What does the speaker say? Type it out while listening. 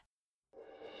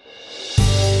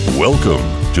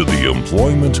Welcome to the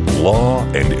Employment Law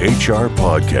and HR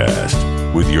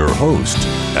Podcast with your host,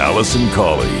 Alison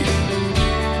Colley.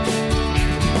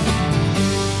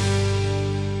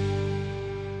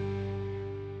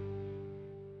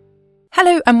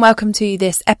 Hello and welcome to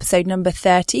this episode number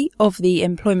 30 of the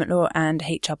Employment Law and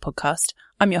HR Podcast.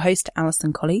 I'm your host,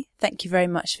 Alison Colley. Thank you very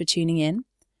much for tuning in.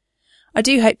 I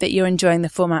do hope that you're enjoying the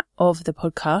format of the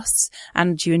podcasts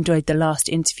and you enjoyed the last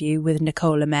interview with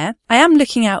Nicole Lemaire. I am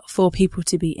looking out for people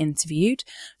to be interviewed,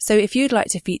 so if you'd like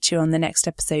to feature on the next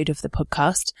episode of the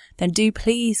podcast, then do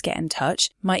please get in touch.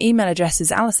 My email address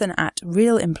is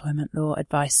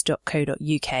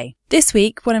alison@realemploymentlawadvice.co.uk. This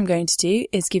week, what I'm going to do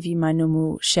is give you my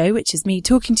normal show, which is me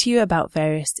talking to you about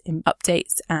various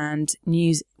updates and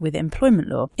news with employment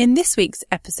law. In this week's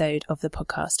episode of the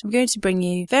podcast, I'm going to bring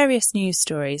you various news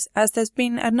stories, as there's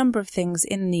been a number of things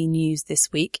in the news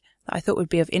this week that I thought would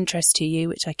be of interest to you,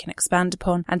 which I can expand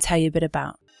upon and tell you a bit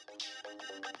about.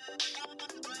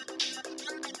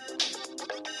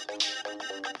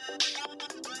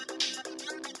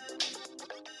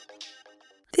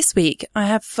 This week, I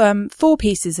have 4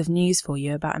 pieces of news for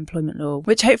you about employment law,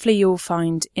 which hopefully you'll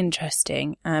find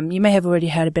interesting. You may have already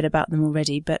heard a bit about them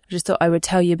already, but I just thought I would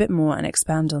tell you a bit more and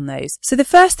expand on those. So the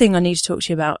first thing I need to talk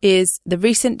to you about is the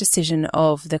recent decision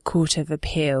of the Court of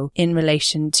Appeal in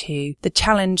relation to the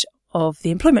challenge of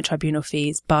the employment tribunal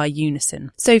fees by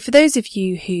Unison. So for those of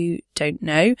you who don't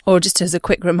know, or just as a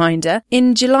quick reminder,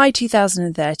 in July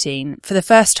 2013, for the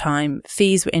first time,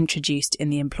 fees were introduced in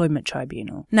the employment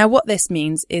tribunal. Now what this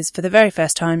means is, for the very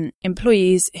first time,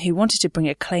 employees who wanted to bring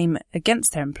a claim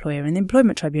against their employer in the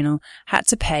employment tribunal had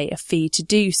to pay a fee to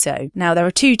do so. Now there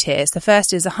are 2 tiers. The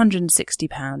first is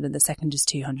 £160 and the second is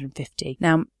 £250.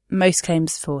 Now most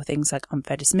claims for things like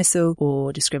unfair dismissal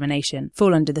or discrimination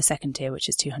fall under the second tier, which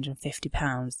is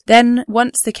 £250. Then,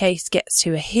 once the case gets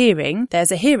to a hearing,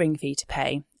 there's a hearing fee to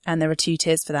pay. And there are 2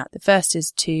 tiers for that. The first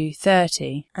is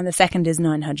 £230 and the second is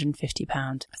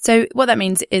 £950. So what that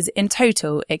means is, in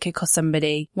total, it could cost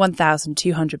somebody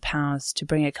 £1,200 to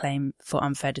bring a claim for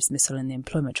unfair dismissal in the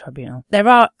employment tribunal. There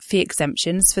are fee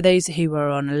exemptions for those who are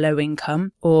on a low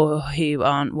income or who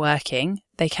aren't working.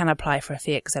 They can apply for a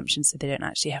fee exemption so they don't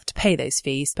actually have to pay those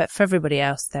fees, but for everybody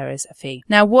else there is a fee.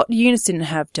 Now what Unison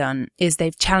have done is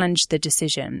they've challenged the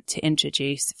decision to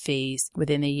introduce fees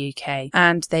within the UK,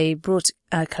 and they brought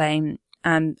a claim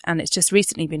and it's just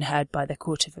recently been heard by the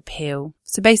Court of Appeal.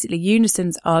 So basically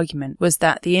Unison's argument was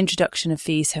that the introduction of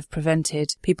fees have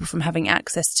prevented people from having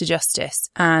access to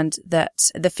justice and that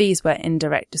the fees were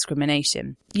indirect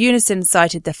discrimination. Unison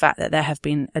cited the fact that there have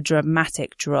been a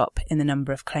dramatic drop in the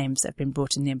number of claims that have been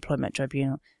brought in the employment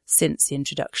tribunal since the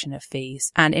introduction of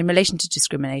fees. And in relation to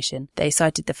discrimination, they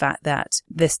cited the fact that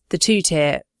the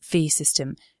 2-tier fee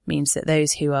system means that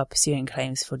those who are pursuing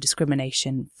claims for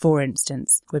discrimination, for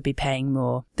instance, would be paying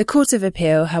more. The Court of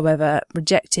Appeal, however,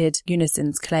 rejected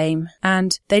Unison's claim,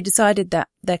 and they decided that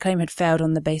their claim had failed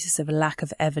on the basis of a lack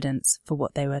of evidence for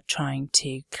what they were trying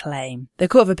to claim. The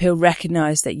Court of Appeal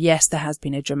recognised that yes, there has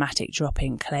been a dramatic drop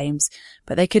in claims,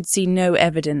 but they could see no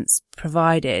evidence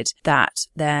provided that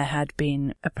there had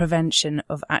been a prevention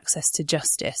of access to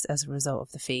justice as a result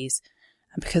of the fees.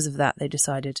 And because of that, they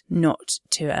decided not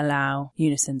to allow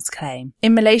Unison's claim.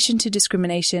 In relation to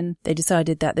discrimination, they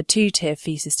decided that the 2-tier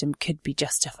fee system could be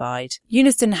justified.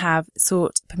 Unison have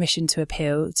sought permission to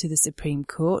appeal to the Supreme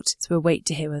Court, so we'll wait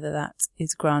to hear whether that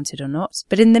is granted or not.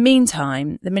 But in the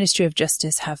meantime, the Ministry of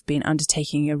Justice have been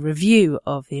undertaking a review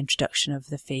of the introduction of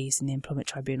the fees in the Employment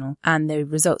Tribunal, and the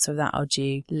results of that are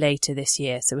due later this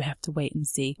year, so we have to wait and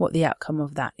see what the outcome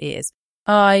of that is.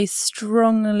 I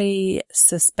strongly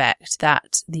suspect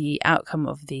that the outcome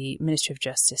of the Ministry of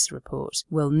Justice report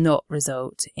will not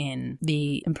result in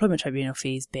the employment tribunal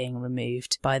fees being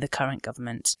removed by the current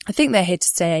government. I think they're here to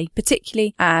stay,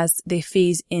 particularly as the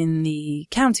fees in the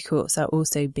county courts are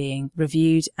also being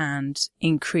reviewed and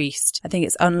increased. I think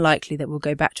it's unlikely that we'll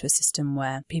go back to a system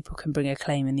where people can bring a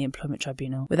claim in the employment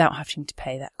tribunal without having to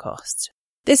pay that cost.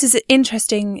 This is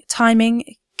interesting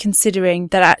timing, considering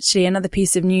that actually another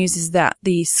piece of news is that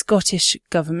the Scottish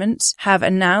Government have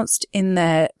announced in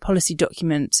their policy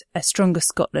document, A Stronger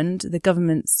Scotland, the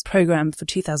government's programme for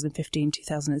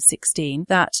 2015-2016,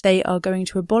 that they are going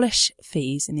to abolish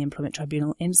fees in the Employment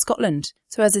Tribunal in Scotland.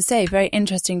 So as I say, very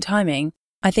interesting timing.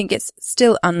 I think it's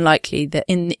still unlikely that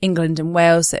in England and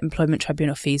Wales that employment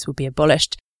tribunal fees will be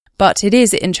abolished. But it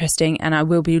is interesting, and I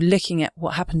will be looking at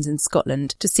what happens in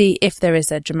Scotland to see if there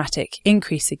is a dramatic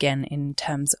increase again in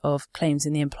terms of claims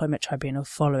in the Employment Tribunal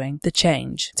following the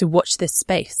change. So watch this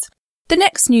space. The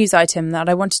next news item that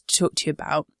I wanted to talk to you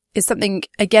about is something,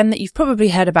 again, that you've probably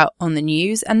heard about on the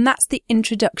news, and that's the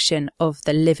introduction of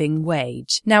the living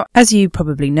wage. Now, as you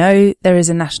probably know, there is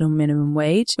a national minimum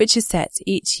wage, which is set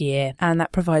each year, and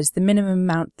that provides the minimum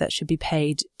amount that should be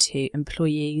paid to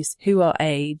employees who are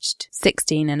aged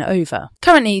 16 and over.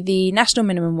 Currently, the national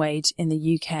minimum wage in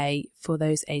the UK for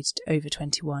those aged over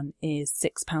 21 is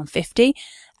 £6.50,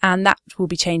 and that will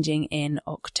be changing in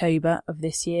October of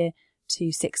this year to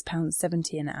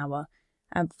 £6.70 an hour.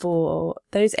 And for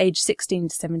those aged 16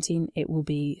 to 17, it will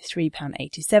be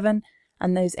 £3.87,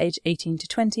 and those aged 18 to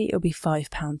 20, it will be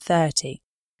 £5.30.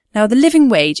 Now, the living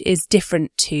wage is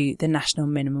different to the national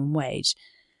minimum wage,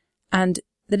 and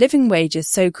the living wage is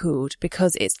so called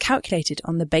because it's calculated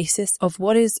on the basis of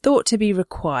what is thought to be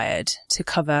required to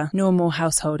cover normal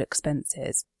household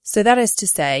expenses. So that is to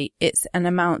say, it's an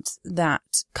amount that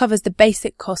covers the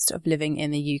basic cost of living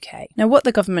in the UK. Now, what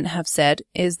the government have said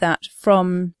is that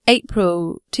from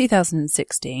April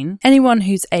 2016, anyone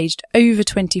who's aged over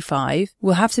 25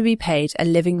 will have to be paid a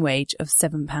living wage of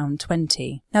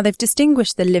 £7.20. Now, they've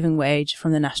distinguished the living wage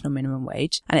from the national minimum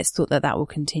wage, and it's thought that that will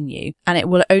continue, and it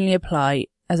will only apply,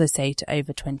 as I say, to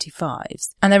over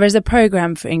 25s. And there is a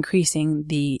programme for increasing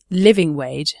the living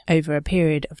wage over a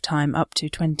period of time up to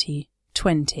 2020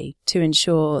 to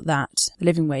ensure that the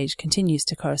living wage continues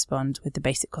to correspond with the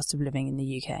basic cost of living in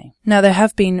the UK. Now, there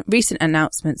have been recent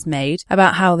announcements made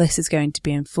about how this is going to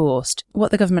be enforced. What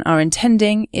the government are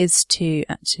intending is to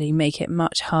actually make it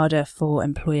much harder for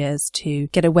employers to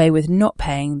get away with not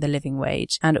paying the living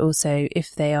wage, and also,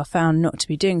 if they are found not to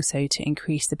be doing so, to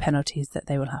increase the penalties that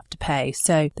they will have to pay.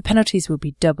 So the penalties will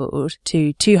be doubled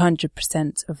to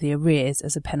 200% of the arrears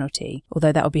as a penalty,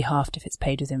 although that will be halved if it's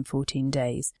paid within 14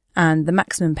 days. And the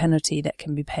maximum penalty that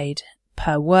can be paid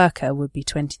per worker would be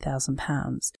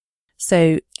 £20,000.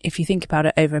 So if you think about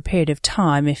it over a period of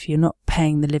time, if you're not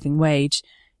paying the living wage,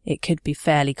 it could be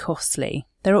fairly costly.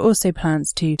 There are also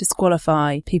plans to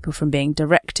disqualify people from being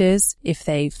directors if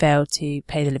they fail to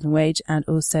pay the living wage, and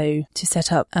also to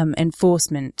set up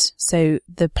enforcement. So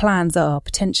the plans are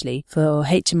potentially for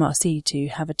HMRC to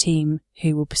have a team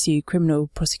who will pursue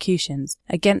criminal prosecutions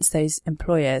against those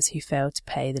employers who fail to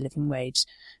pay the living wage.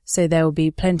 So there will be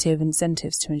plenty of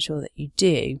incentives to ensure that you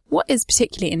do. What is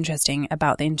particularly interesting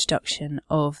about the introduction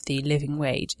of the living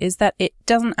wage is that it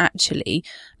doesn't actually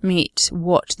meet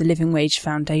what the Living Wage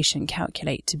Foundation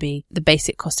calculate to be the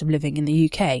basic cost of living in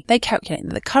the UK. They calculate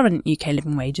that the current UK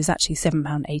living wage is actually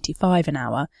 £7.85 an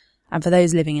hour, and for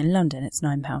those living in London, it's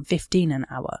 £9.15 an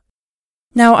hour.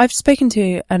 Now, I've spoken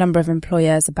to a number of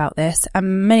employers about this,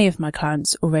 and many of my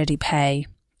clients already pay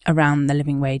around the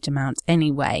living wage amount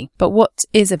anyway. But what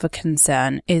is of a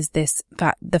concern is the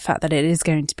fact that it is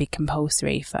going to be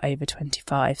compulsory for over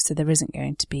 25, so there isn't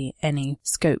going to be any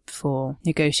scope for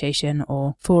negotiation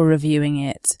or for reviewing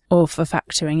it or for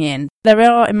factoring in. There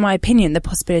are, in my opinion, the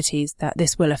possibilities that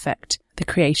this will affect the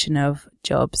creation of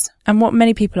jobs. And what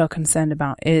many people are concerned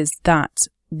about is that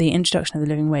the introduction of the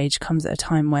living wage comes at a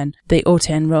time when the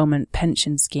auto-enrolment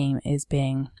pension scheme is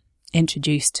being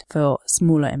introduced for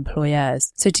smaller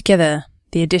employers. So together,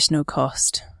 the additional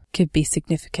cost could be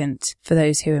significant for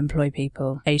those who employ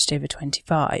people aged over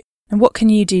 25. And what can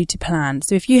you do to plan?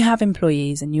 So if you have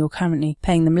employees and you're currently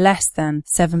paying them less than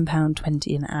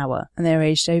 £7.20 an hour and they're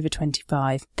aged over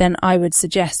 25, then I would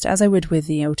suggest, as I would with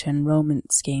the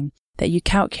auto-enrolment scheme, that you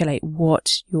calculate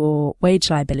what your wage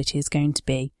liability is going to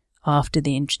be after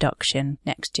the introduction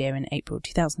next year in April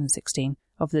 2016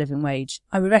 of the living wage.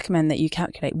 I would recommend that you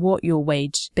calculate what your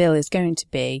wage bill is going to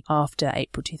be after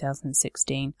April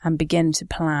 2016 and begin to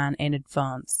plan in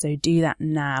advance. So do that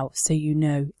now so you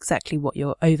know exactly what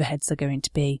your overheads are going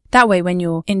to be. That way, when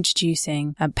you're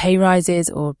introducing pay rises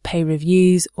or pay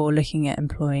reviews or looking at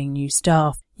employing new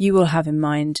staff, you will have in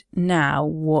mind now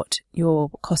what your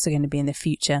costs are going to be in the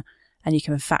future, and you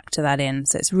can factor that in.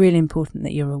 So it's really important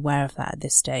that you're aware of that at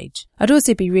this stage. I'd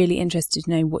also be really interested to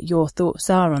know what your thoughts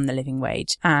are on the living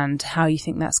wage and how you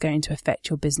think that's going to affect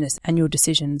your business and your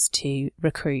decisions to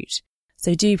recruit.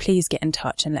 So do please get in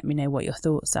touch and let me know what your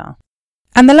thoughts are.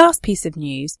 And the last piece of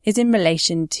news is in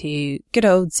relation to good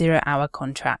old 0-hour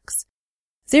contracts.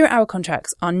 0-hour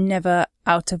contracts are never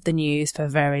out of the news for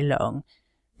very long.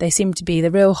 They seem to be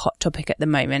the real hot topic at the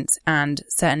moment, and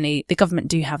certainly the government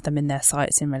do have them in their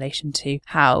sights in relation to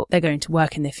how they're going to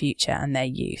work in the future and their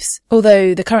use.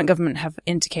 Although the current government have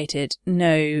indicated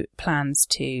no plans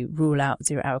to rule out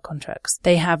 0-hour contracts,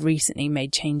 they have recently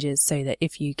made changes so that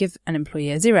if you give an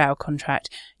employee a 0-hour contract,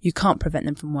 you can't prevent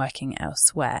them from working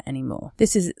elsewhere anymore.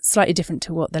 This is slightly different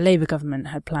to what the Labour government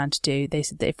had planned to do. They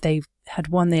said that if they had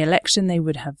won the election, they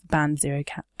would have banned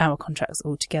zero-hour contracts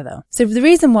altogether. So the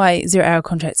reason why zero-hour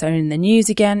contracts are in the news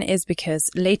again is because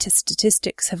latest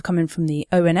statistics have come in from the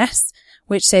ONS,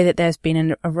 which say that there's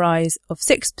been a rise of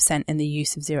 6% in the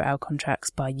use of zero-hour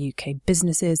contracts by UK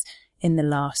businesses in the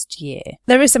last year.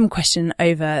 There is some question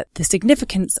over the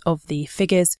significance of the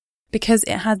figures, because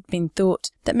it had been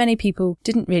thought that many people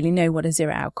didn't really know what a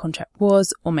zero-hour contract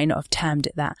was, or may not have termed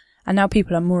it that. And now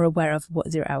people are more aware of what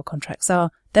zero-hour contracts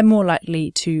are. They're more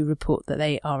likely to report that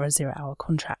they are a zero-hour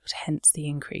contract, hence the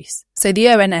increase. So the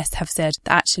ONS have said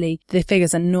that actually the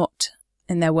figures are not,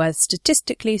 in their words,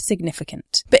 statistically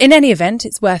significant. But in any event,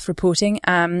 it's worth reporting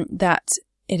that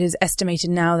it is estimated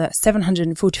now that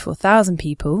 744,000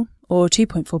 people, or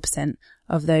 2.4%,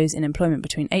 of those in employment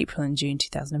between April and June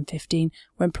 2015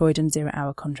 were employed on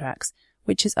zero-hour contracts,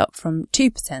 which is up from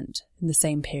 2% in the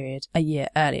same period a year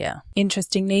earlier.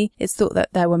 Interestingly, it's thought that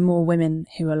there were more women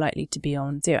who are likely to be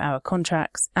on zero-hour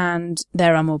contracts, and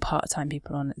there are more part-time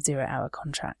people on zero-hour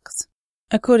contracts.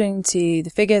 According to the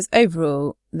figures,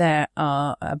 overall, there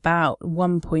are about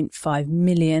 1.5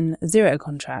 million zero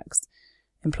contracts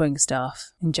employing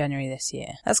staff in January this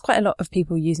year. That's quite a lot of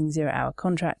people using zero-hour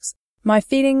contracts. My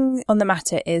feeling on the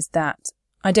matter is that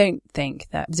I don't think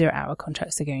that zero-hour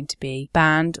contracts are going to be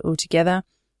banned altogether.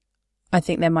 I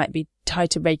think there might be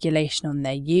tighter regulation on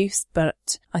their use,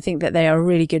 but I think that they are a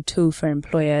really good tool for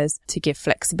employers to give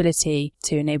flexibility,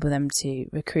 to enable them to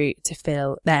recruit, to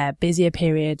fill their busier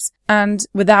periods. And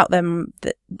without them,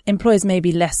 the employers may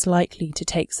be less likely to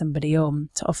take somebody on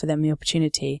to offer them the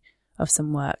opportunity of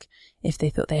some work if they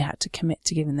thought they had to commit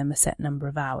to giving them a set number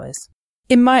of hours.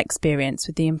 In my experience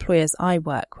with the employers I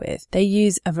work with, they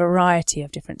use a variety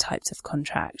of different types of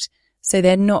contract. So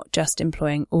they're not just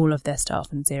employing all of their staff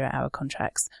on zero-hour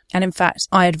contracts. And in fact,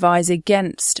 I advise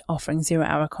against offering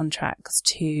zero-hour contracts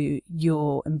to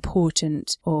your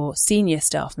important or senior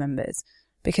staff members,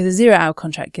 because a zero-hour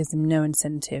contract gives them no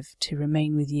incentive to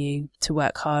remain with you, to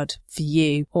work hard for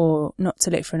you, or not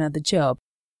to look for another job.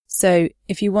 So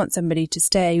if you want somebody to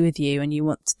stay with you and you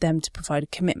want them to provide a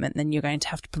commitment, then you're going to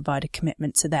have to provide a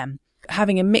commitment to them.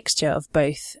 Having a mixture of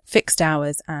both fixed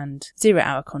hours and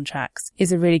zero-hour contracts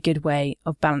is a really good way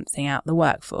of balancing out the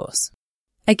workforce.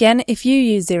 Again, if you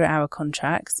use zero-hour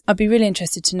contracts, I'd be really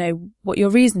interested to know what your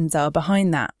reasons are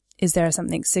behind that. Is there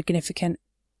something significant?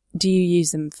 Do you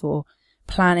use them for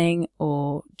planning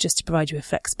or just to provide you with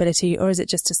flexibility, or is it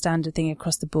just a standard thing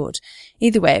across the board?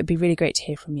 Either way, it'd be really great to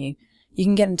hear from you. You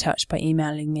can get in touch by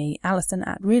emailing me,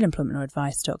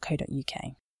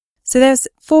 alison@realemploymentlawadvice.co.uk. So there's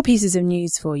 4 pieces of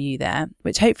news for you there,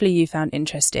 which hopefully you found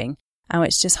interesting and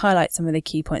which just highlight some of the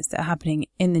key points that are happening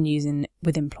in the news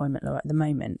with employment law at the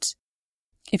moment.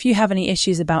 If you have any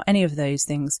issues about any of those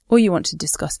things or you want to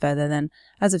discuss further, then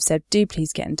as I've said, do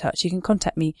please get in touch. You can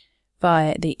contact me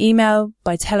via the email,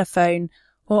 by telephone,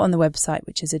 or on the website,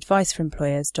 which is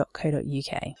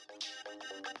adviceforemployers.co.uk.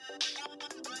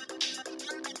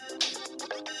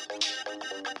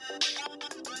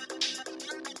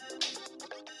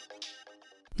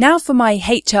 Now for my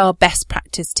HR best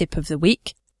practice tip of the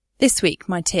week. This week,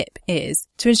 my tip is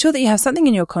to ensure that you have something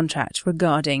in your contract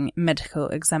regarding medical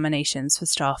examinations for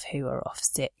staff who are off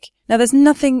sick. Now, there's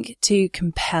nothing to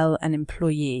compel an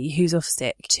employee who's off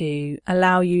sick to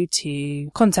allow you to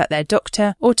contact their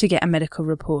doctor or to get a medical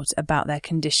report about their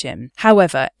condition.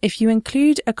 However, if you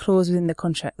include a clause within the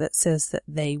contract that says that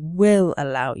they will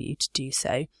allow you to do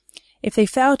so, if they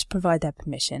fail to provide their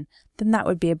permission, then that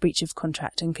would be a breach of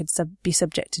contract and could be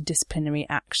subject to disciplinary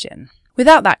action.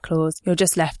 Without that clause, you're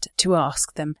just left to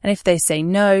ask them, and if they say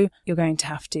no, you're going to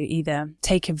have to either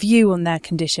take a view on their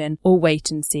condition or wait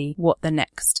and see what the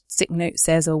next sick note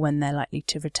says or when they're likely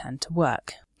to return to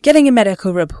work. Getting a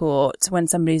medical report when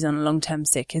somebody's on long-term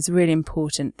sick is a really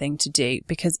important thing to do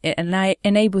because it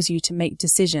enables you to make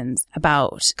decisions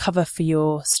about cover for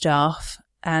your staff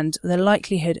and the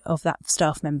likelihood of that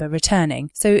staff member returning.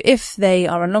 So if they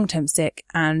are on long-term sick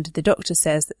and the doctor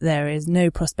says that there is no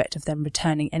prospect of them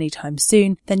returning anytime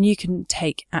soon, then you can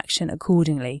take action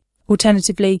accordingly.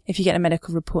 Alternatively, if you get a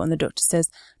medical report and the doctor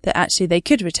says that actually they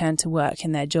could return to work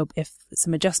in their job if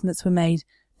some adjustments were made,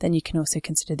 then you can also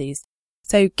consider these.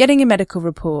 So getting a medical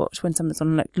report when someone's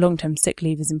on long-term sick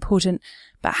leave is important,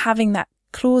 but having that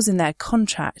clause in their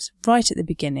contract right at the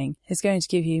beginning is going to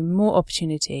give you more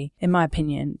opportunity, in my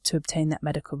opinion, to obtain that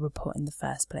medical report in the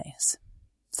first place.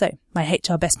 So my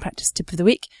HR best practice tip of the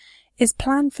week is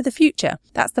plan for the future.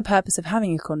 That's the purpose of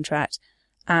having a contract.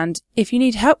 And if you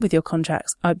need help with your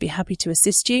contracts, I'd be happy to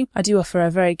assist you. I do offer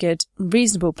a very good,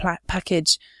 reasonable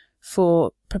package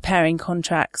for preparing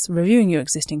contracts, reviewing your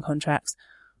existing contracts,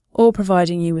 or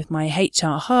providing you with my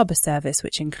HR Harbour service,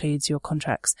 which includes your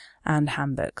contracts and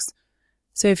handbooks.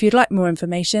 So if you'd like more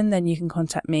information, then you can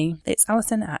contact me. It's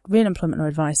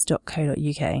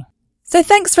alison@realemploymentlawadvice.co.uk. So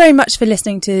thanks very much for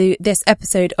listening to this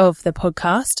episode of the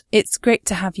podcast. It's great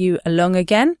to have you along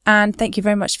again, and thank you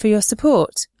very much for your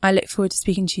support. I look forward to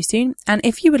speaking to you soon. And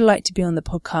if you would like to be on the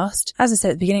podcast, as I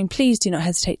said at the beginning, please do not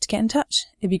hesitate to get in touch.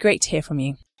 It'd be great to hear from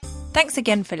you. Thanks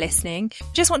again for listening.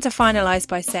 Just want to finalise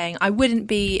by saying I wouldn't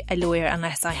be a lawyer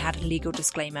unless I had a legal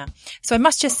disclaimer. So I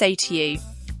must just say to you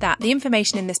that the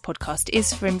information in this podcast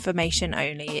is for information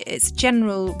only. It's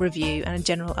general review and a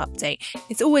general update.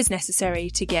 It's always necessary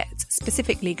to get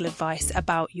specific legal advice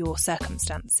about your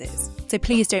circumstances. So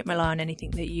please don't rely on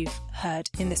anything that you've heard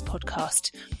in this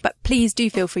podcast. But please do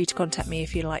feel free to contact me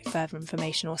if you'd like further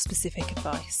information or specific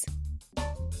advice.